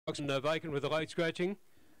Vacant with the late scratching.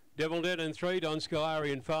 Devil Dead in 3, Don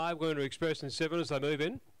Scalari in 5, going to Express in 7 as they move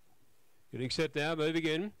in. Getting set now, moving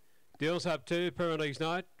in. Deals up 2, Pyrenees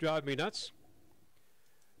Night, Drive Me Nuts.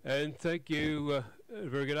 And thank you,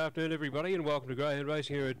 very good afternoon everybody, and welcome to Greyhound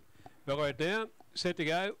Racing here at Ballarat now. Set to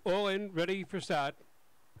go, all in, ready for start.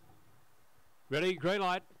 Ready, green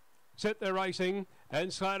light. Set their racing,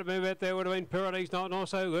 and slow to move out there would have been Pyrenees Night, and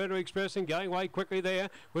also Lerner Express, and going away quickly there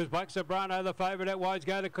was Black Sobrano, the favourite out wide's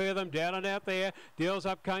going to clear them down and out there. Deals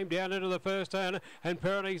up, came down into the first turn, and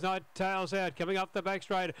Pyrenees Night tails out, coming up the back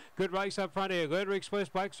straight. Good race up front here. Lerner Express,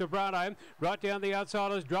 Black Sobrano, right down the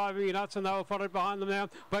outsiders, driving me nuts, and they were followed behind them now.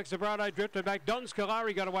 Black Sobrano drifted back. Don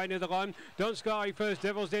Scalari got away near the line. Don Scalari first,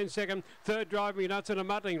 Devil's Den second, third driving me nuts in a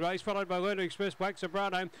muddling race, followed by Lerner Express, Black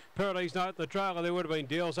Sobrano, Pyrenees Night. The trailer there would have been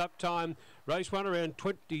Deals Up time. Race 1 around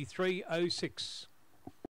 23.06.